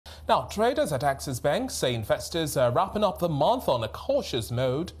Now, traders at Axis Bank say investors are wrapping up the month on a cautious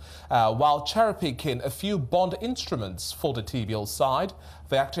mode, while cherry-picking a few bond instruments for the T-bill side.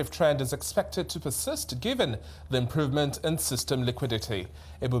 The active trend is expected to persist given the improvement in system liquidity.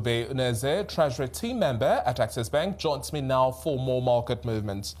 Ebube Uneze, Treasury Team Member at Axis Bank, joins me now for more market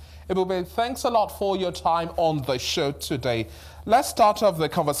movements. Ebube, thanks a lot for your time on the show today. Let's start off the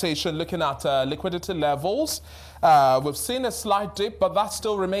conversation looking at liquidity levels. We've seen a slight dip, but that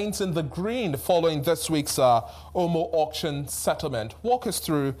still remains in the green following this week's OMO auction settlement. Walk us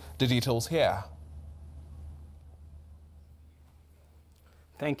through the details here.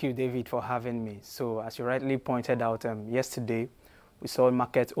 Thank you, David, for having me. So, as you rightly pointed out, yesterday we saw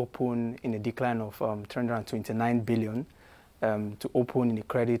markets open in a decline of 329 billion to open in a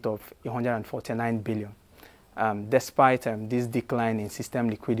credit of 149 billion. Despite this decline in system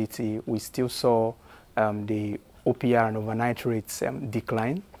liquidity, we still saw the OPR and overnight rates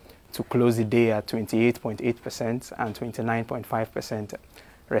decline to close the day at 28.8% and 29.5%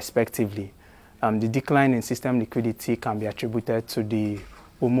 respectively. The decline in system liquidity can be attributed to the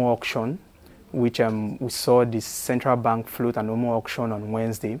OMO auction, which we saw the central bank float an OMO auction on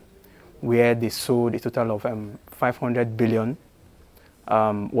Wednesday, where they sold a total of 500 billion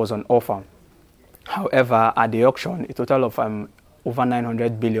was on offer. However, at the auction, a total of over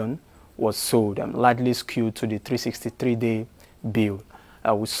 900 billion was sold, largely skewed to the 363-day bill.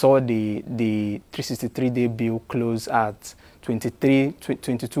 We saw the 363-day bill close at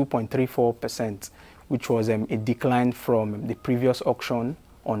 22.34%, which was a decline from the previous auction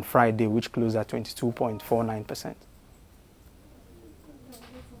on Friday, which closed at 22.49%.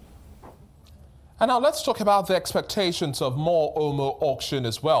 And now let's talk about the expectations of more OMO auction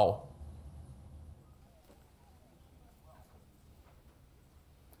as well.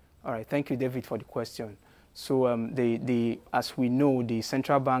 All right, thank you, David, for the question. So, as we know, the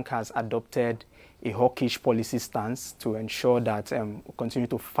central bank has adopted a hawkish policy stance to ensure that we continue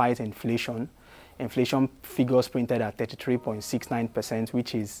to fight inflation. Inflation figures printed at 33.69%,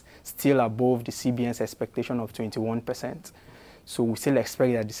 which is still above the CBN's expectation of 21%. So we still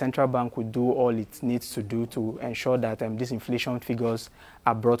expect that the central bank will do all it needs to do to ensure that these inflation figures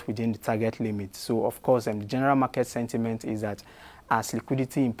are brought within the target limit. So, of course, the general market sentiment is that as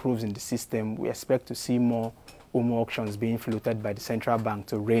liquidity improves in the system, we expect to see more OMO auctions being floated by the central bank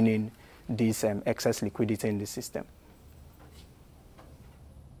to rein in this excess liquidity in the system.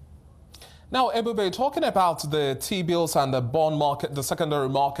 Now, Ebube, talking about the T-bills and the bond market, the secondary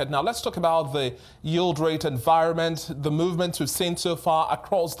market, now let's talk about the yield rate environment, the movements we've seen so far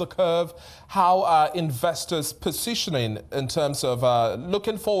across the curve. How are investors positioning in terms of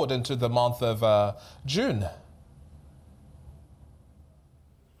looking forward into the month of June?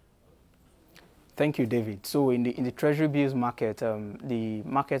 Thank you, David. So in the Treasury bills market, the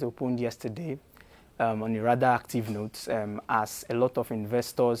market opened yesterday on a rather active note, as a lot of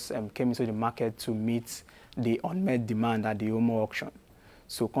investors came into the market to meet the unmet demand at the OMO auction.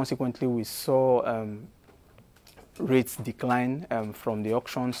 So consequently, we saw rates decline from the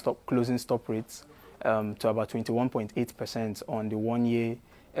auction closing stop rates to about 21.8% on the one-year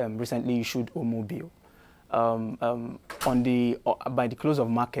recently issued OMO bill. By the close of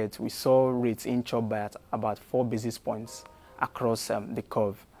market, we saw rates inch up by about 4 basis points across the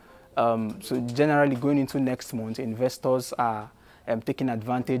curve. So generally, going into next month, investors are taking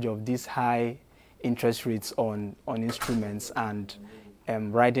advantage of these high interest rates on instruments and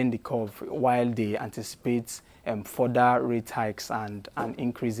riding the curve while they anticipate further rate hikes and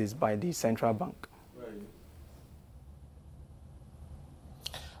increases by the central bank.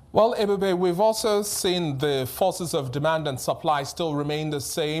 Well, Ebube, we've also seen the forces of demand and supply still remain the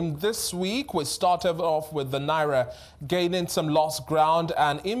same. This week, we started off with the Naira gaining some lost ground,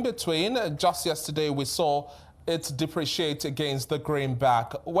 and in between, just yesterday, we saw it depreciate against the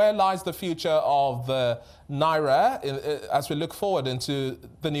greenback. Where lies the future of the Naira as we look forward into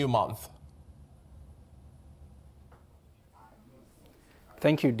the new month?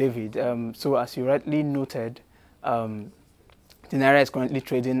 Thank you, David. So as you rightly noted, the Naira is currently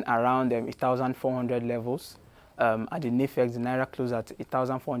trading around 1,400 levels. At the NIFEX, the Naira closed at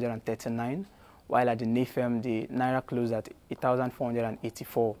 1,439, while at the NIFEM, the Naira closed at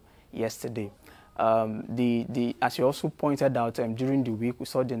 1,484 yesterday. As you also pointed out, during the week, we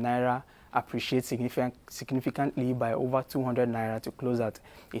saw the Naira appreciate significantly by over 200 Naira to close at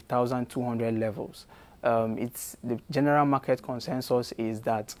 1,200 levels. The general market consensus is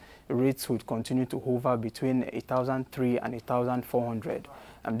that rates would continue to hover between 1,300 and 1,400.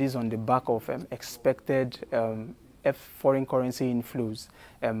 And this on the back of expected foreign currency inflows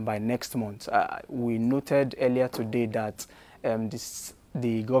by next month. We noted earlier today that this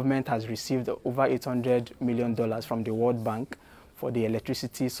the government has received over $800 million from the World Bank for the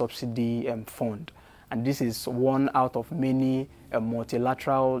electricity subsidy fund. And this is one out of many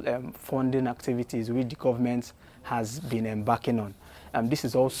multilateral funding activities which the government has been embarking on. This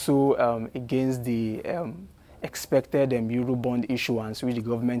is also against the expected Eurobond issuance which the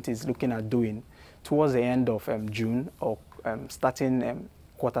government is looking at doing towards the end of June or starting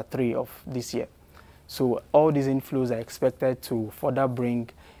Q3 of this year. So all these inflows are expected to further bring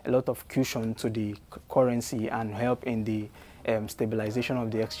a lot of cushion to the currency and help in the stabilization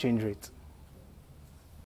of the exchange rate.